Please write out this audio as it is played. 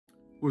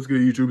What's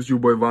good, YouTube? It's your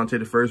boy Vontae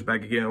the First,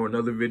 back again with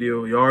another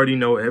video. You already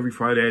know every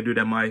Friday I do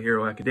that My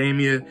Hero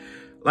Academia.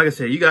 Like I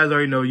said, you guys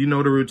already know,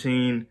 the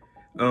routine.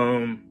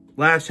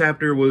 Last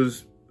chapter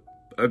was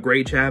a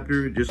great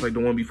chapter, just like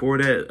the one before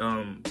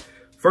that.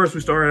 First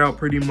we started out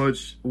pretty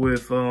much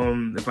with,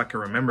 if I can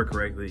remember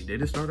correctly,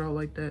 did it start out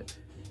like that?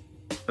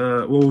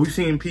 Well, we've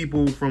seen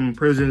people from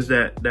prisons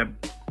that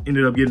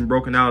ended up getting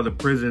broken out of the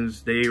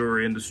prisons. They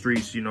were in the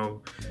streets, you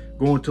know,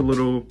 going to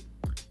little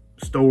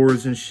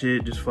stores and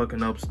shit, just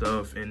fucking up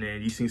stuff. And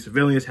then you seen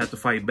civilians have to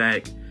fight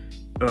back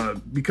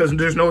because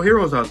there's no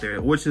heroes out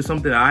there, which is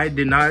something I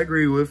did not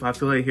agree with. I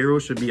feel like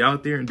heroes should be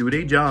out there and do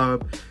their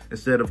job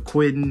instead of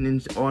quitting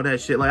and all that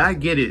shit. Like, I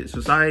get it,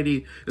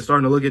 society is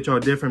starting to look at y'all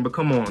different, but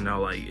come on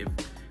now, like,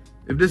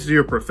 if this is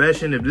your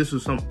profession, if this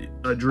was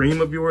a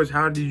dream of yours,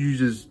 how did you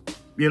just,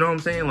 you know what I'm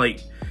saying?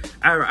 Like,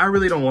 I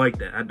really don't like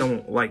that. I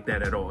don't like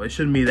that at all. It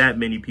shouldn't be that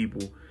many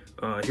people,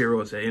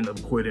 heroes that end up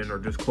quitting or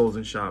just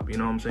closing shop, you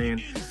know what I'm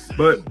saying?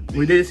 But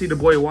we did see the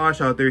boy Wash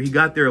out there. He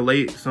got there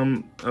late.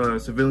 Some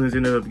civilians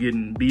ended up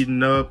getting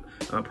beaten up,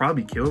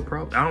 probably killed,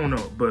 I don't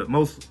know, but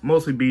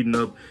mostly beaten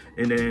up.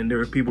 And then there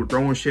were people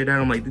throwing shit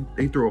at him, like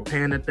they threw a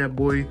pan at that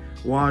boy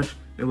Wash.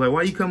 They're like,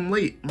 why you come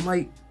late? I'm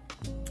like,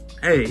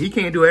 hey, he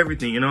can't do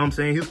everything, you know what I'm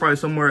saying? He was probably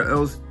somewhere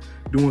else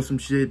doing some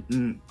shit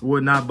and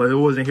whatnot, but it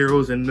wasn't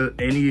heroes in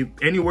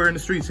anywhere in the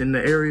streets in the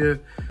area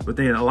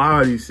within a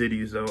lot of these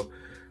cities though.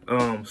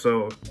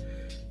 So,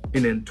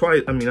 and then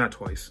not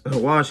twice,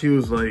 Wash, he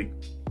was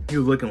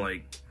looking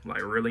like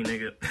really,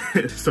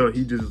 nigga. So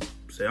he just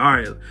said, all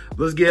right,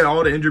 let's get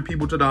all the injured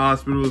people to the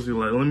hospitals. He's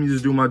like, let me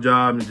just do my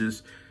job and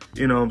just,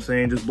 you know what I'm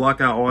saying, just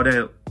block out all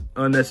that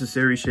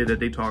unnecessary shit that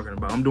they talking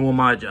about. I'm doing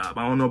my job.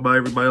 I don't know about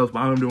everybody else, but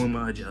I'm doing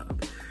my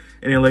job.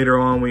 And then later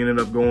on, we ended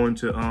up going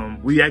to,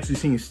 we actually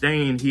seen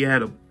Stain. He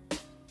had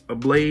a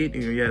blade,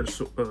 you know, he had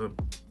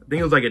I think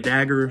it was like a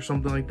dagger or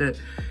something like that.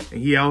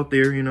 And he out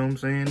there, you know what I'm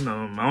saying?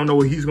 I don't know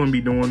what he's going to be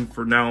doing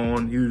from now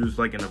on. He was just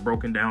like in a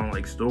broken down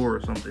like store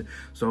or something.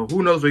 So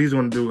who knows what he's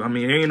going to do? I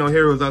mean, there ain't no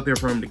heroes out there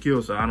for him to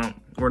kill, so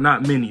or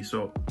not many.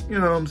 So, you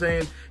know what I'm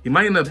saying? He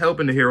might end up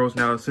helping the heroes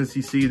now, since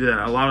he see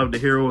that a lot of the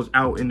heroes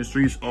out in the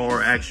streets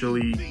are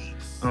actually,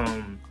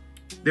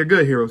 they're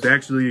good heroes. They're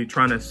actually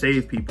trying to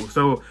save people.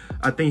 So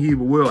I think he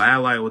will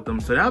ally with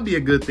them. So that'll be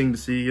a good thing to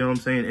see, you know what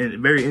I'm saying?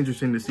 And very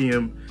interesting to see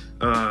him,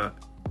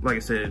 like I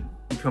said,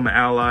 become an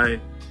ally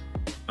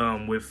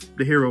with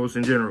the heroes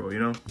in general, you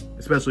know,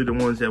 especially the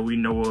ones that we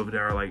know of that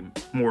are like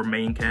more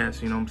main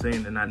cast, you know what I'm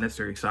saying? They're not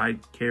necessarily side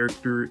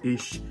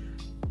character-ish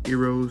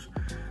heroes.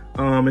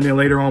 And then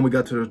later on, we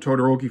got to the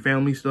Todoroki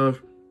family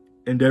stuff.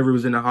 Endeavor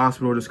was in the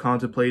hospital just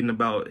contemplating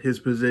about his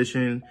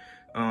position,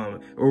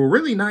 or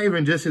really not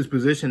even just his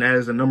position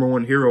as the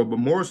 #1 hero, but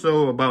more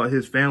so about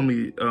his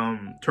family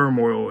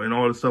turmoil and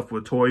all the stuff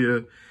with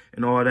Toya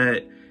and all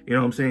that. You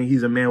know what I'm saying?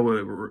 He's a man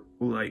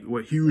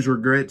with huge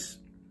regrets,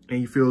 and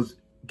he feels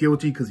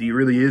guilty because he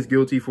really is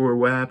guilty for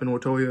what happened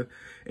with Toya.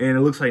 And it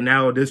looks like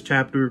now this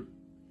chapter,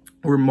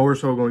 we're more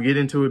so going to get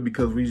into it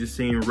because we just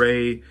seen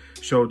Rei,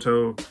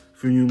 Shoto,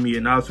 Fuyumi,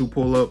 and Natsu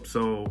pull up.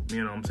 So,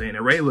 you know what I'm saying?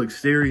 And Rei looks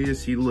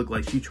serious. He looked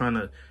like she's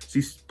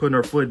putting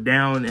her foot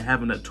down and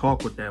having a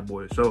talk with that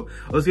boy. So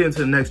let's get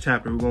into the next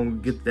chapter. We're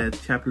going to get that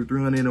chapter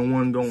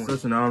 301 going.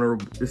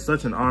 It's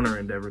such an honor,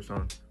 Endeavor,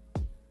 son.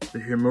 The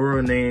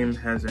Himura name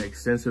has an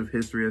extensive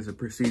history as a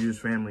prestigious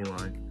family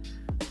line.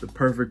 The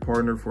perfect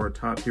partner for a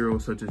top hero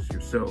such as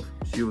yourself.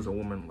 She was a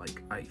woman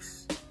like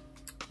ice.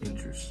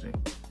 Interesting.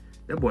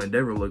 That boy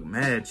Endeavor looked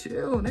mad.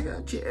 Chill,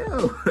 nigga,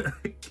 chill.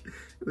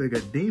 Like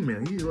a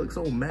demon. He looks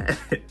so mad.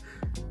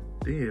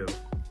 Damn.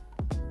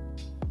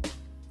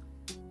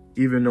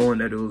 Even knowing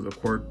that it was a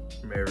court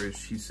marriage,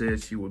 she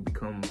said she would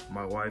become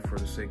my wife for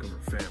the sake of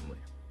her family.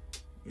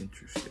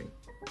 Interesting.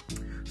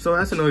 So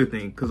that's another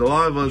thing, because a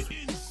lot of us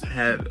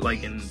have,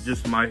 like in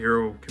just My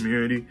Hero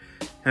community,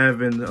 have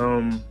been,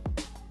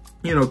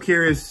 you know,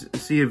 curious to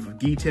see if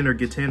Giten or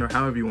Giten, or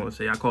however you want to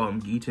say, I call him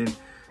Giten,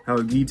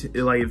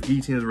 if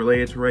Giten is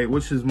related to Rei,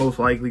 which is most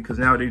likely, because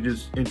now they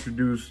just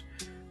introduced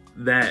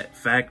that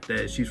fact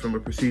that she's from a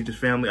prestigious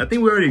family. I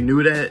think we already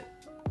knew that,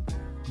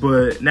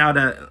 but now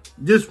that,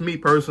 just me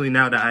personally,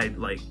 now that I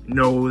like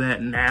know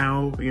that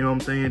now, you know what I'm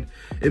saying,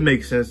 it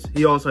makes sense.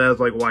 He also has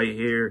like white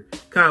hair,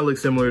 kind of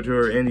looks similar to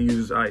her, and he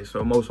uses ice,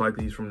 so most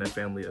likely he's from that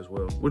family as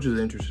well, which is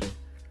interesting.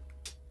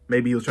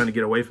 Maybe he was trying to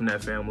get away from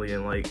that family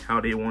and like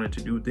how they wanted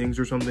to do things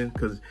or something,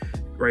 because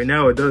right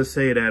now it does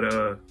say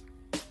that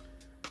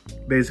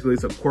basically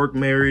it's a quirk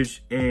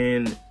marriage,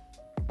 and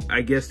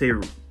I guess they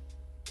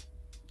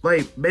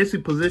like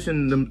basically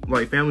position them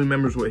like family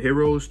members with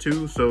heroes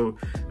too. So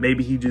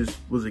maybe he just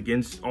was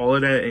against all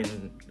of that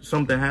and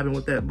something happened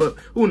with that, but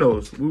who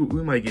knows?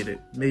 We might get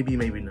it. Maybe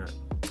not.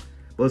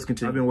 But let's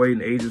continue. I've been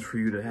waiting ages for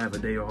you to have a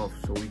day off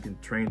so we can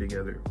train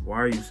together.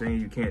 Why are you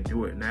saying you can't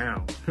do it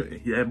now?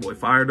 That boy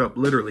fired up,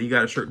 literally. He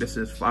got a shirt that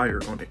says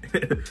fire on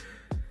it.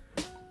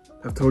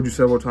 I've told you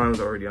several times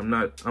already,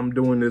 I'm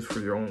doing this for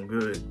your own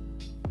good.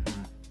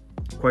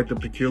 Quite the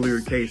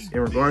peculiar case. In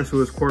regards to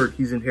his quirk,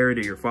 he's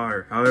inherited your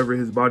fire. However,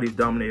 his body is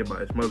dominated by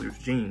his mother's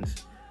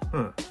genes.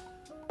 Huh.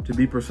 To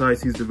be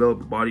precise, he's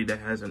developed a body that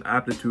has an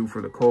aptitude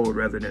for the cold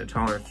rather than a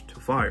tolerance to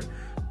fire.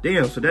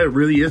 Damn, so that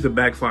really is a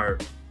backfire.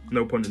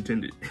 No pun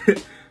intended.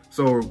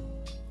 So,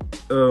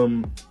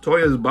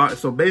 Toya's body,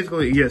 so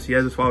basically, yes, he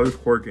has his father's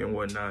quirk and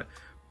whatnot,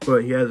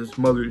 but he has his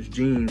mother's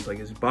genes. Like,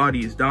 his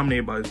body is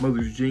dominated by his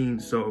mother's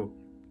genes. So,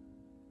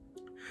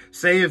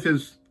 say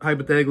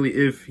hypothetically,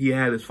 if he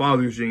had his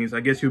father's genes,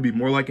 I guess he would be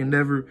more like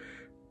Endeavor.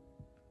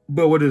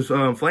 But would his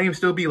flame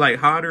still be like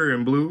hotter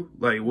and blue?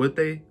 Like, would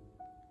they?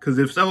 Because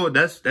if so,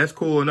 that's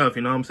cool enough,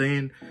 you know what I'm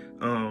saying?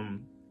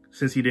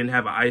 Since he didn't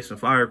have an ice and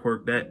fire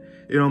quirk, that,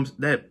 you know,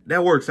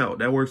 that works out.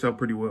 That works out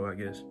pretty well, I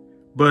guess.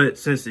 But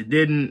since it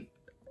didn't,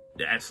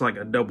 that's like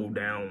a double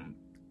down,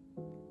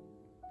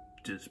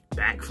 just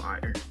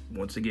backfire.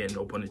 Once again,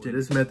 no pun intended.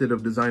 This method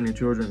of designing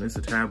children is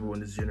a taboo in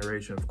this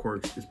generation of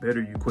quirks. It's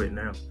better you quit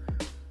now.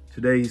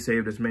 Today, he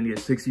saved as many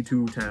as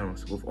 62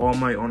 towns. With All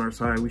Might on our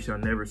side, we shall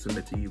never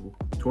submit to evil.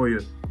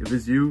 Toya, if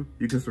it's you,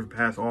 you can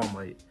surpass All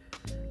Might.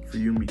 For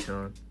you,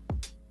 Michan.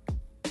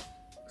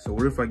 So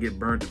what if I get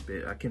burned a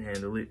bit? I can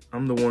handle it.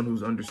 I'm the one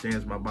who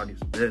understands my body's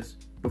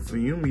best. But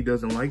Fuyumi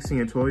doesn't like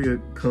seeing Toya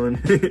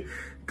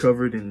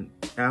covered in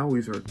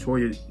owies, or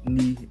Toya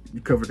knee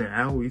covered in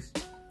owies.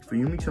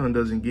 Fuyumi-chan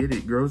doesn't get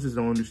it. Girls just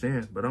don't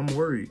understand. But I'm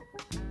worried.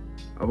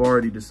 I've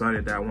already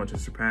decided that I want to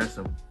surpass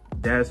him.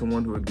 Dad's the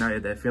one who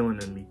ignited that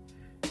feeling in me.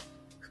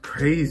 It's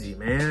crazy,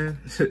 man.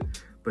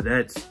 But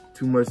that's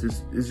too much.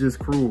 It's just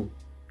cruel.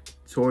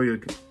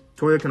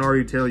 Toya can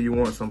already tell you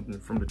want something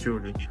from the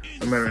children.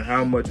 No matter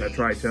how much I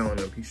try telling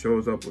him, he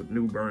shows up with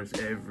new burns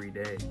every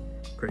day.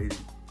 Crazy.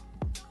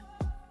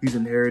 He's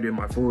inherited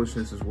my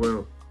foolishness as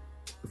well.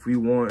 If we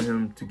want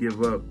him to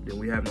give up, then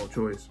we have no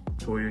choice.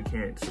 Toya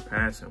can't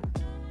surpass him.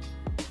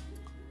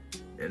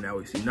 And now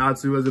we see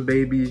Natsu as a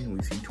baby, and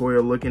we see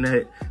Toya looking at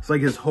it. It's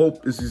like his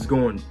hope is just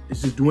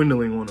it's just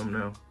dwindling on him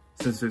now.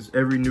 Since there's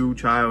every new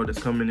child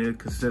that's coming in,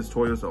 because since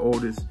Toya's the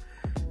oldest.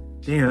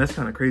 Damn, that's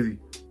kind of crazy.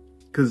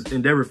 Because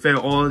Endeavor fed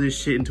all of this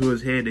shit into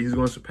his head that he's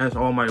going to surpass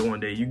All Might one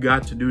day. You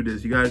got to do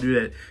this. You got to do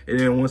that. And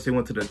then once they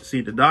went to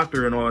see the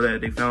doctor and all that,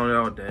 they found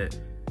out that,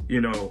 you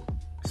know,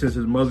 since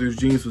his mother's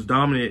genes was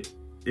dominant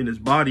in his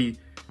body,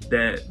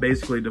 that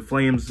basically the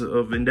flames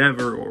of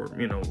Endeavor, or,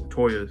 you know,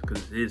 Toya,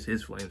 because it is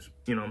his flames,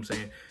 you know what I'm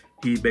saying?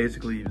 He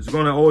basically is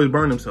going to always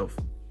burn himself.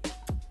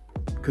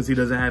 Because he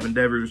doesn't have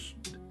Endeavor's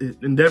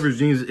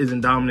genes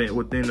isn't dominant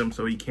within him,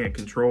 so he can't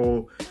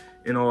control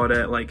and all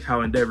that, like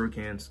how Endeavor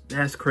can.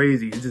 That's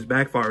crazy. It just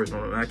backfires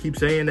on him. I keep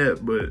saying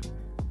that, but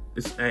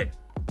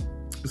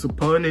it's a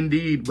pun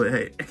indeed, but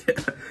hey.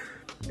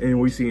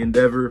 And we see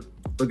Endeavor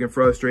looking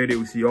frustrated.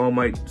 We see All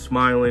Might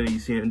smiling, and you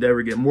see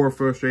Endeavor get more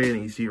frustrated,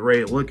 and you see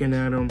Ray looking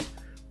at him.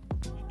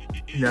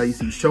 Now you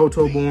see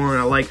Shoto born.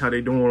 I like how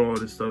they doing all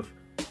this stuff,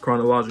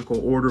 chronological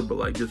order, but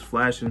like just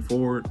flashing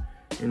forward,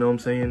 you know what I'm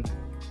saying?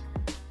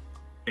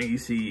 And you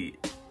see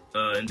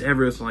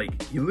Endeavor is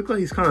like, he look like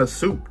he's kind of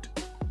souped.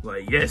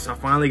 Like, yes, I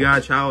finally got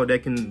a child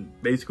that can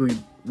basically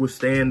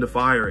withstand the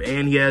fire,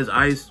 and he has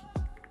ice.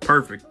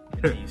 Perfect.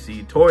 You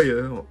see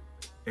Toya,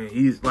 and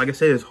he's, like I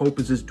said, his hope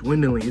is just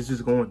dwindling. It's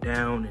just going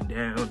down and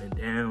down and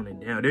down and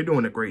down. They're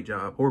doing a great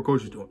job.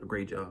 Horikoshi is doing a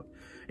great job.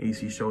 And you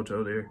see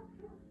Shoto there,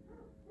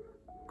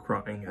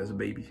 crying as a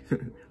baby.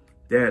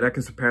 Dad, I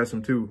can surpass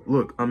him too.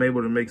 Look, I'm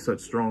able to make such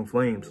strong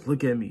flames.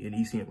 Look at me. And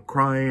you see him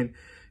crying,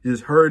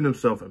 just hurting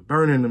himself and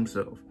burning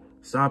himself.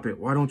 Stop it.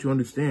 Why don't you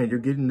understand? You're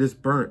getting this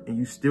burnt and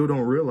you still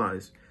don't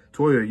realize.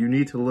 Toya, you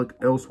need to look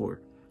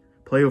elsewhere.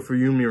 Play with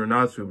Fuyumi or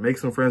Natsu. Make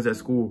some friends at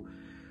school.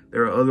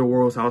 There are other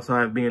worlds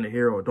outside of being a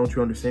hero. Don't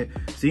you understand?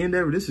 See,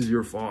 Endeavor, this is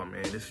your fault,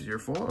 man. This is your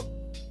fault.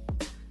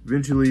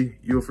 Eventually,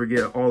 you'll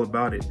forget all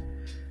about it.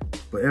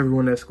 But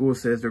everyone at school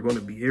says they're going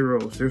to be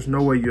heroes. There's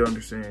no way you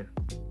understand.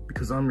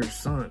 Because I'm your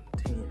son.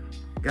 Damn.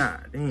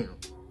 God damn.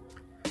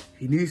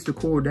 He needs to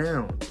cool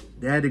down.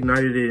 Dad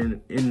ignited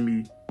it in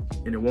me,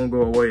 and it won't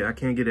go away. I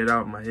can't get it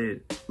out of my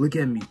head. Look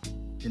at me,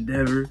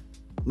 Endeavor.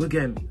 Look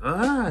at me.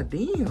 Ah,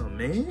 damn,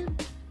 man.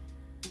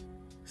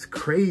 It's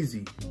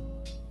crazy.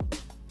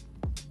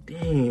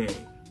 Dang.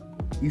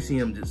 You see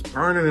him just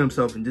burning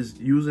himself and just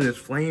using his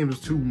flames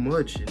too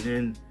much. And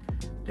then,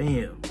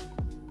 damn.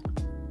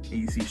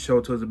 And you see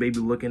Shoto as a baby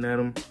looking at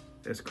him.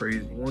 That's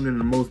crazy. One in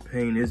the most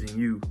pain isn't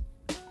you.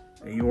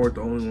 And you weren't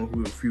the only one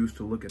who refused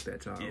to look at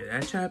that child. Yeah,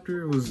 that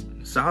chapter was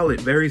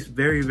solid. Very,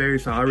 very, very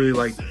solid. I really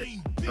liked it.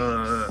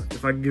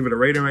 If I could give it a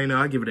rating right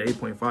now, I'd give it an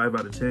 8.5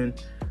 out of 10.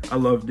 I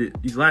loved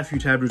it. These last few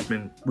chapters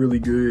been really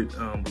good.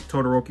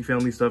 Todoroki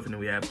family stuff, and then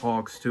we have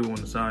Hawks too on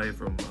the side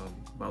from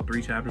about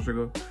 3 chapters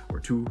ago,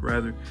 or 2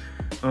 rather.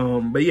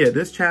 But yeah,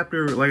 this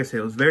chapter, like I said,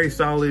 it was very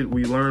solid.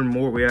 We learned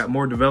more. We had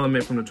more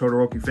development from the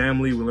Todoroki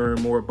family. We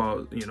learned more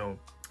about, you know,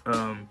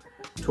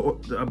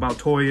 about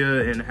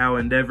Toya and how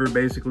Endeavor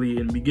basically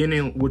in the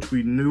beginning, which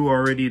we knew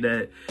already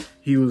that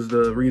he was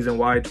the reason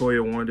why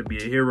Toya wanted to be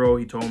a hero.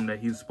 He told him that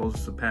he was supposed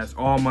to surpass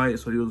All Might.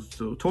 So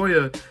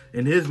Toya,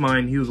 in his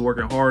mind, he was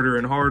working harder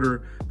and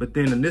harder. But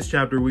then in this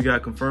chapter, we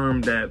got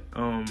confirmed that,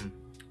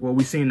 well,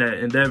 we seen that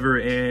Endeavor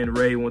and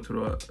Ray went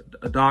to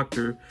a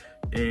doctor,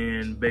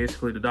 and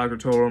basically the doctor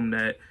told him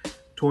that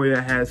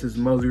Toya has his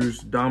mother's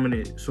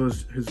dominant, so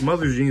his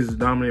mother's genes is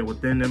dominant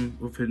within him,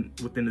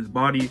 within his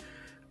body.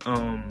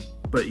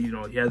 But you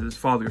know, he has his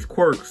father's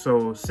quirk.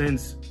 So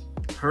since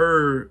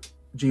her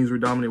genes were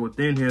dominant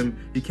within him,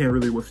 he can't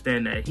really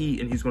withstand that heat,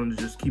 and he's going to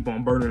just keep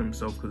on burning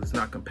himself because it's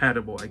not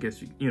compatible, I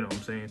guess. You know what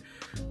I'm saying,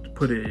 to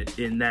put it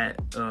in that,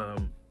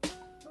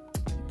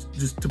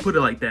 just to put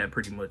it like that,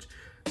 pretty much.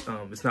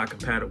 It's not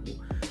compatible.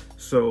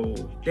 So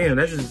damn,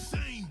 that just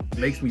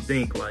makes me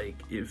think, like,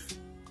 if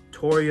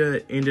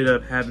Toya ended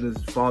up having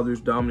his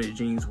father's dominant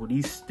genes, would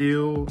he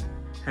still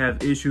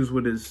have issues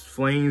with his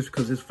flames?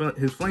 Because his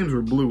flames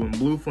were blue, and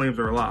blue flames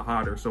are a lot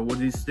hotter. So would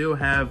he still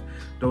have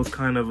those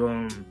kind of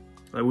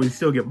like, would he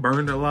still get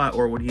burned a lot,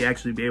 or would he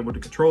actually be able to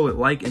control it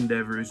like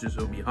Endeavor? It's just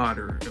it'll be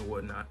hotter and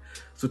whatnot.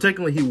 So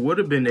technically he would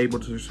have been able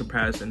to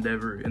surpass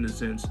Endeavor in a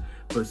sense,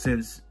 but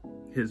since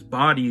his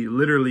body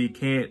literally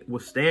can't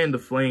withstand the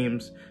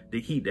flames, the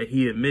heat that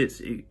he emits,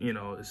 it, you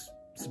know, it's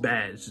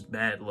bad. It's just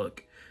bad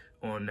luck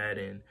on that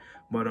end.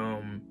 But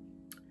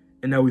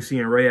and now we see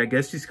in Ray, I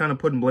guess she's kind of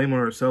putting blame on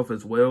herself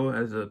as well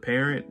as a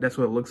parent. That's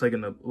what it looks like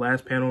in the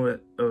last panel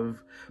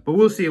of, but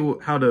we'll see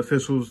how the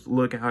officials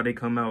look and how they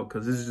come out,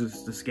 because this is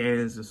just the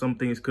scans, and some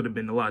things could have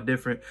been a lot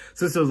different.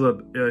 Since it was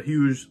a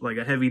huge, like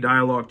a heavy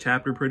dialogue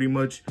chapter pretty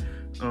much,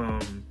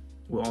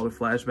 with all the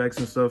flashbacks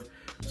and stuff.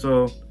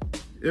 So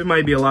it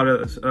might be a lot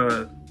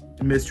of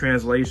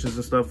mistranslations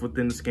and stuff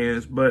within the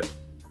scans, but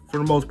for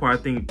the most part,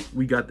 I think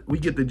we get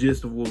the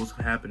gist of what was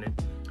happening.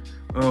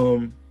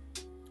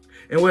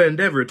 And with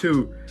Endeavor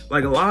too,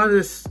 like a lot of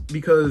this,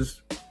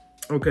 because,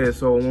 okay,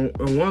 so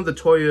in one of the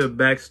Toya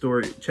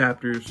backstory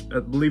chapters, I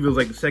believe it was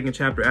like the second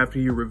chapter after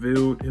he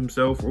revealed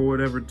himself or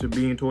whatever to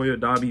being Toya,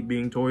 Dabi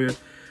being Toya,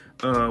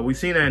 we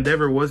seen that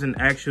Endeavor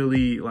wasn't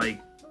actually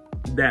like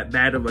that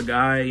bad of a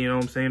guy, you know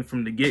what I'm saying,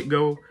 from the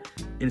get-go.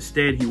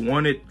 Instead, he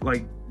wanted,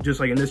 like, just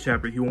like in this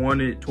chapter, he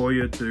wanted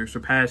Toya to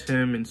surpass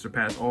him and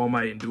surpass All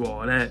Might and do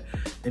all that,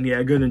 and he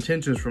had good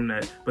intentions from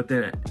that. But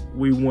then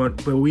we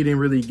didn't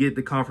really get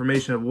the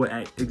confirmation of what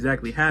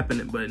exactly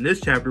happened. But in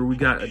this chapter, we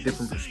got a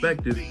different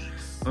perspective,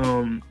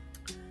 and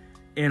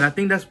I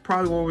think that's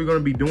probably what we're going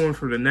to be doing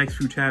for the next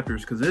few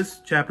chapters, because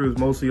this chapter is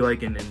mostly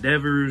like in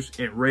Endeavor's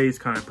and Ray's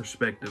kind of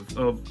perspective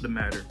of the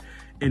matter.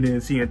 And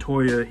then seeing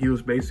Toya, he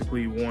was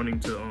basically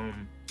wanting to,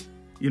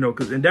 you know,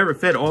 because Endeavor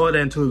fed all of that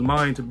into his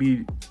mind to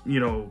be,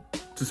 you know,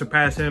 to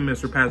surpass him and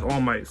surpass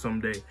All Might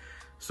someday.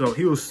 So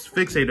he was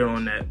fixated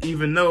on that,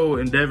 even though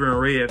Endeavor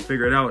and Ray had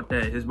figured out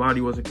that his body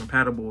wasn't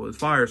compatible with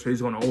fire, so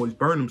he's going to always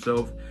burn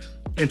himself.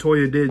 And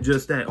Toya did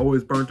just that,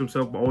 always burnt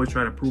himself, but always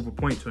try to prove a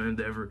point to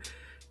Endeavor.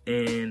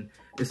 And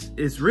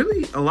it's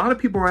really, a lot of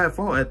people are at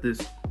fault at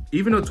this.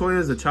 Even though Toya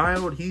is a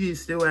child,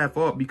 he's still at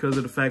fault because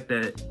of the fact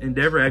that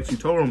Endeavor actually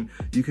told him,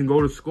 you can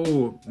go to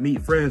school,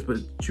 meet friends, but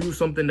choose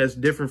something that's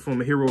different from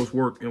a hero's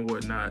work and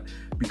whatnot,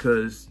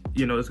 because,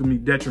 you know, it's going to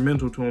be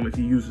detrimental to him if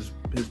he uses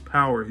his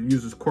power, he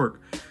uses quirk.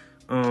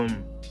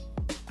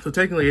 So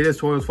technically it is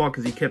Toya's fault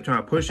because he kept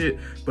trying to push it,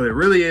 but it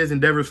really is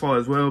Endeavor's fault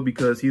as well,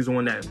 because he's the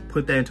one that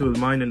put that into his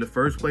mind in the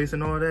first place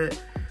and all that.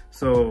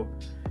 So,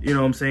 you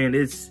know what I'm saying?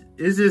 It's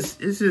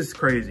just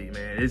crazy,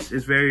 man. It's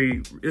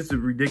a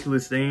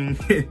ridiculous thing,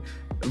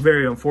 a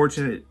very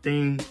unfortunate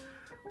thing.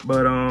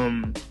 But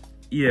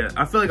yeah,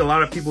 I feel like a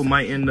lot of people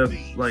might end up,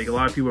 like a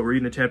lot of people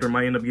reading the chapter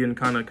might end up getting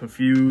kind of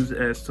confused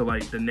as to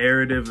like the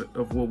narrative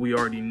of what we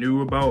already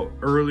knew about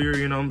earlier,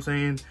 you know what I'm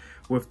saying,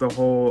 with the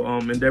whole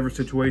Endeavor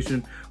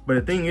situation. But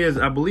the thing is,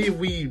 I believe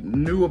we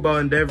knew about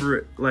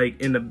Endeavor like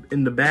in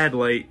the bad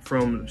light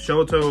from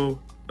Shoto,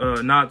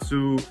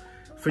 Natsu,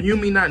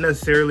 Fuyumi not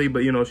necessarily, but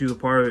you know, she's a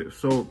part of it.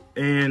 So,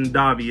 and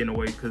Dabi in a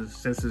way, because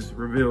since it's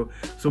revealed.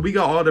 So we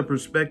got all the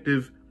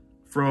perspective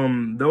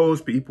from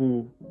those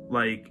people,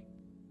 like,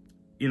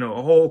 you know,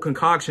 a whole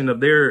concoction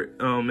of their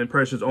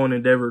impressions on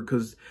Endeavor,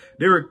 because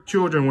they were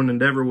children when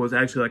Endeavor was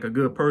actually like a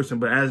good person.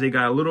 But as they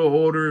got a little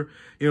older,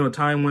 you know,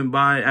 time went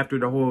by after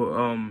the whole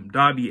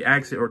Dabi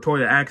accident, or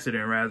Toya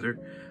accident rather,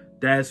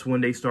 that's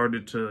when they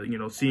started to, you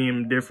know, see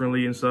him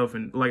differently and stuff.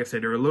 And like I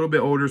said, they're a little bit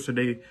older, so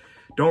they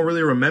don't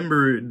really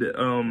remember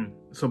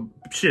so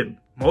shit,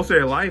 most of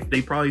their life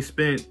they probably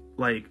spent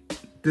like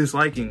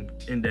disliking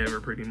Endeavor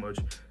pretty much.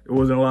 It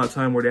wasn't a lot of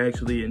time where they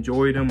actually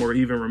enjoyed him or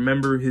even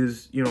remember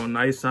his, you know,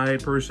 nice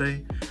side per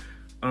se.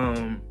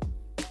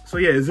 So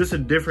yeah, it's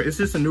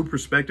just a new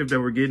perspective that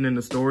we're getting in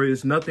the story.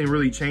 It's nothing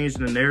really changed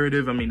in the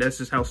narrative. I mean, that's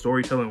just how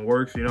storytelling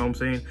works, you know what I'm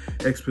saying?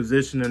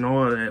 Exposition and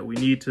all of that. We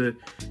need to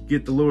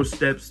get the little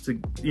steps to,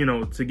 you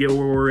know, to get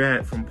where we're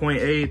at from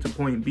point A to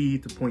point B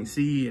to point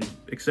C and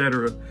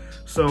etc.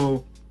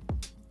 So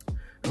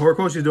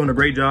Horikoshi is doing a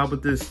great job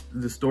with the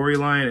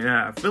storyline, and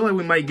I feel like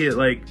we might get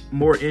like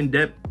more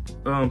in-depth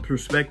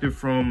perspective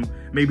from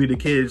maybe the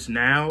kids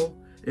now,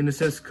 in a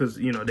sense, because,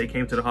 you know, they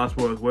came to the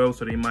hospital as well,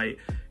 so they might,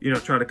 you know,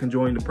 try to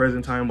conjoin the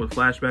present time with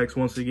flashbacks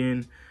once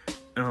again.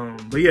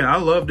 But yeah, I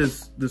love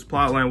this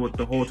plot line with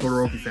the whole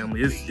Todoroki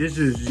family. It's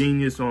just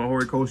genius on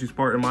Horikoshi's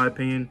part, in my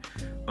opinion,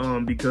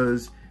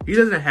 because he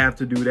doesn't have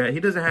to do that. He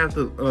doesn't have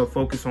to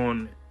focus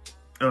on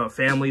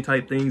family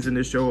type things in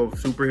this show of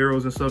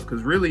superheroes and stuff,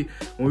 because really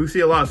when we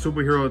see a lot of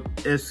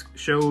superhero-esque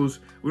shows,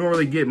 we don't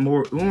really get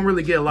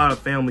a lot of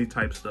family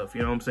type stuff,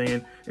 you know what I'm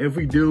saying? And if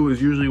we do,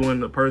 it's usually when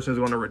the person's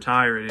going to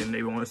retire and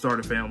they want to start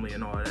a family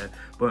and all that.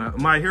 But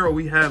My Hero,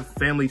 we have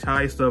family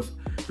tie stuff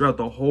throughout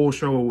the whole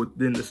show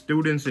within the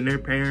students and their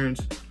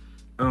parents.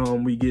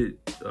 We get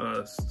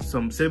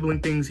some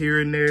sibling things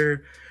here and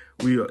there.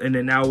 And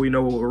then now we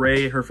know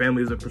Ray, her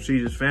family is a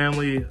prestigious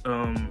family.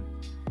 And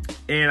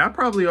they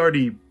probably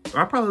already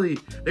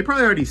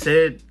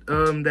said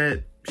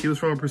that she was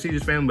from a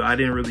prestigious family, but I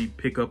didn't really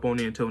pick up on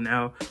it until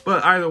now.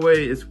 But either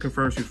way, it's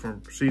confirmed she's from a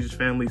prestigious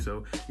family.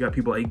 So you got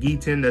people like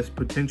Giton that's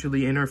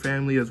potentially in her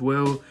family as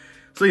well.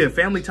 So yeah,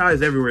 family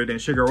ties everywhere. Then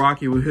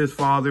Shigaraki with his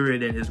father,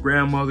 and then his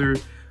grandmother,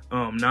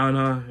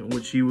 Nana,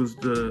 which she was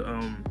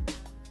the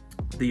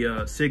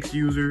 6th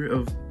user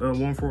of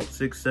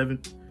 146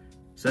 7th,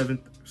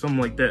 something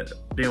like that.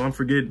 Damn, I'm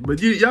forgetting.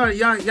 But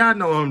y'all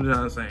know what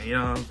I'm saying. You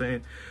know what I'm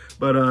saying?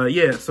 But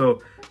yeah,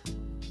 so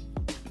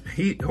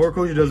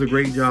Horikoshi does a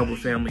great job with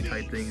family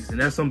type things, and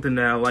that's something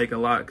that I like a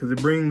lot, because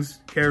it brings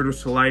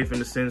characters to life in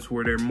the sense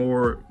where they're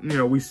more, you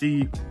know, we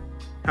see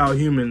how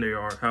human they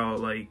are, how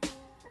like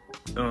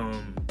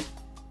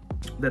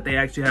that they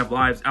actually have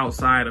lives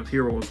outside of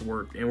Heroes'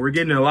 work. And we're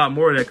getting a lot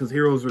more of that because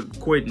Heroes are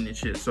quitting and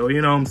shit. So,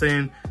 you know what I'm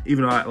saying?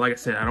 Even though, like I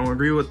said, I don't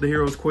agree with the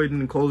Heroes quitting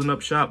and closing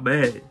up shop.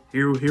 Bad.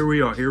 Here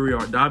we are.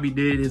 Dabi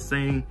did his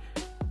thing.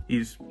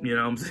 He's, you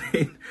know what I'm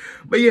saying?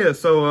 But yeah,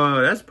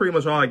 so that's pretty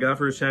much all I got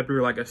for this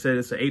chapter. Like I said,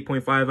 it's an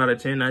 8.5 out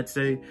of 10, I'd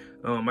say.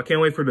 I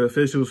can't wait for the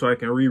official so I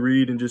can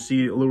reread and just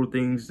see little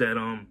things that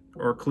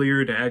are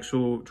clear, the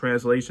actual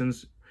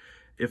translations.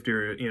 If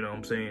there, you know what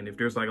I'm saying, if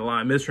there's like a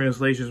lot of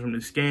mistranslations from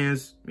the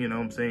scans, you know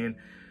what I'm saying,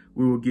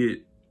 we will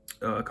get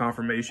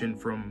confirmation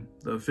from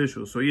the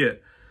official. So yeah,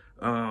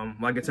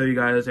 like I tell you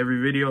guys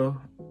every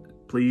video,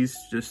 please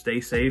just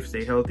stay safe,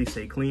 stay healthy,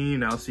 stay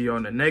clean. I'll see you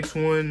on the next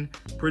one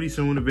pretty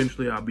soon.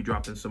 Eventually, I'll be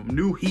dropping some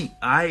new heat,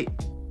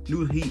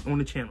 new heat on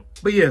the channel.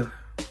 But yeah,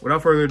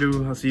 without further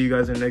ado, I'll see you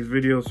guys in the next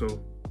video.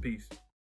 So peace.